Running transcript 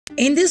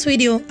In this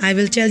video, I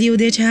will tell you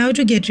that how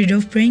to get rid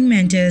of praying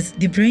mantis.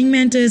 The praying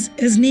mantis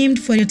is named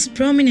for its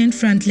prominent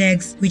front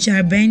legs, which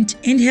are bent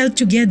and held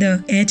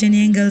together at an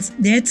angles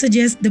that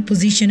suggest the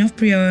position of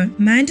prayer.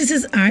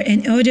 Mantises are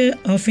an order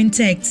of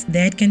insects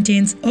that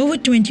contains over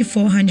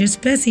 2,400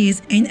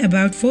 species and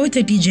about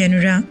 430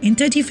 genera in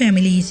 30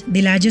 families.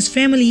 The largest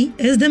family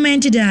is the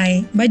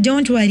Mantidae. But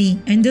don't worry,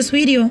 in this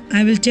video,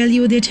 I will tell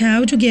you that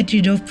how to get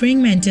rid of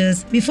praying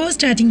mantis. Before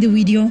starting the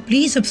video,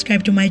 please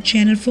subscribe to my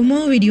channel for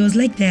more videos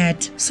like that.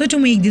 So to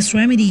make this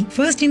remedy,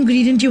 first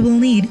ingredient you will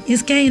need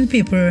is cayenne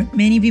pepper.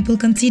 Many people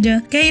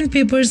consider cayenne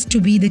peppers to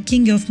be the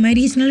king of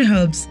medicinal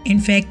herbs. In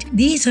fact,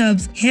 these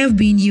herbs have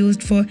been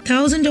used for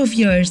thousands of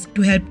years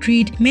to help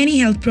treat many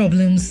health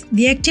problems.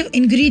 The active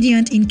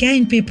ingredient in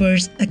cayenne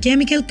peppers, a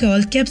chemical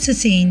called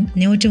capsaicin,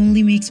 not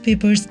only makes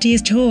peppers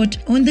taste hot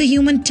on the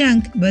human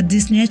tongue, but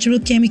this natural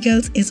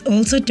chemical is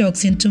also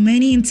toxin to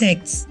many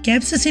insects.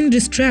 Capsaicin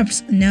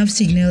disrupts nerve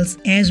signals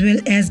as well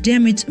as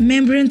damage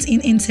membranes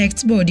in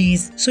insects'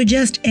 bodies. So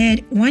just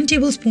add 1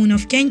 tablespoon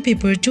of cayenne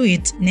pepper to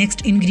it.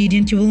 Next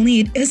ingredient you will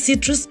need is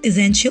citrus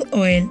essential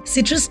oil.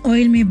 Citrus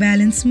oil may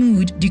balance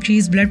mood,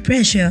 decrease blood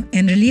pressure,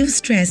 and relieve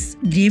stress.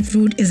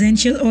 Grapefruit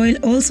essential oil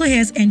also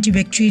has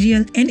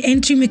antibacterial and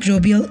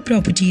antimicrobial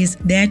properties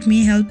that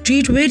may help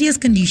treat various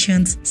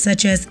conditions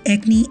such as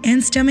acne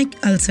and stomach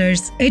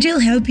ulcers. It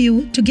will help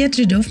you to get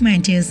rid of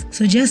mantis.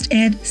 So just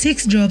add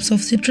 6 drops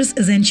of citrus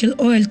essential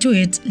oil to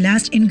it.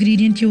 Last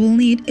ingredient you will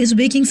need is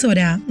baking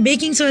soda.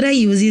 Baking soda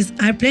uses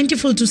are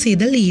plentiful to say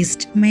the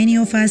least. Many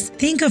of us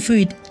think of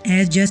it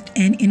as just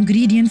an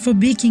ingredient for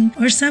baking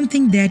or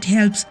something that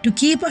helps to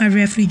keep our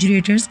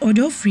refrigerators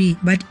odor-free,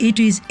 but it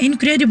is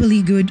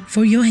incredibly good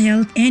for your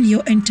health and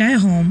your entire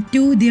home.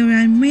 Too, there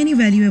are many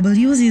valuable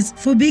uses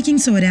for baking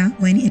soda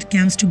when it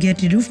comes to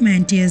get rid of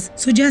mantis.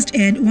 So just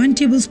add 1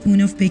 tablespoon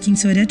of baking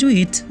soda to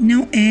it.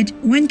 Now add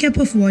 1 cup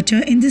of water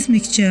in this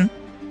mixture.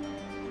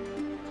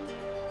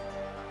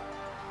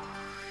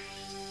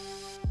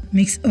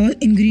 Mix all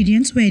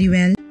ingredients very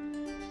well.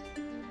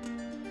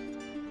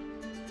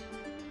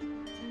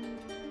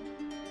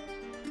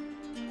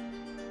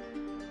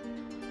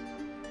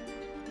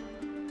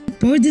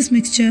 Pour this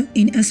mixture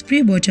in a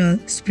spray bottle.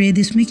 Spray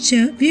this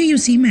mixture where you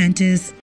see mantis.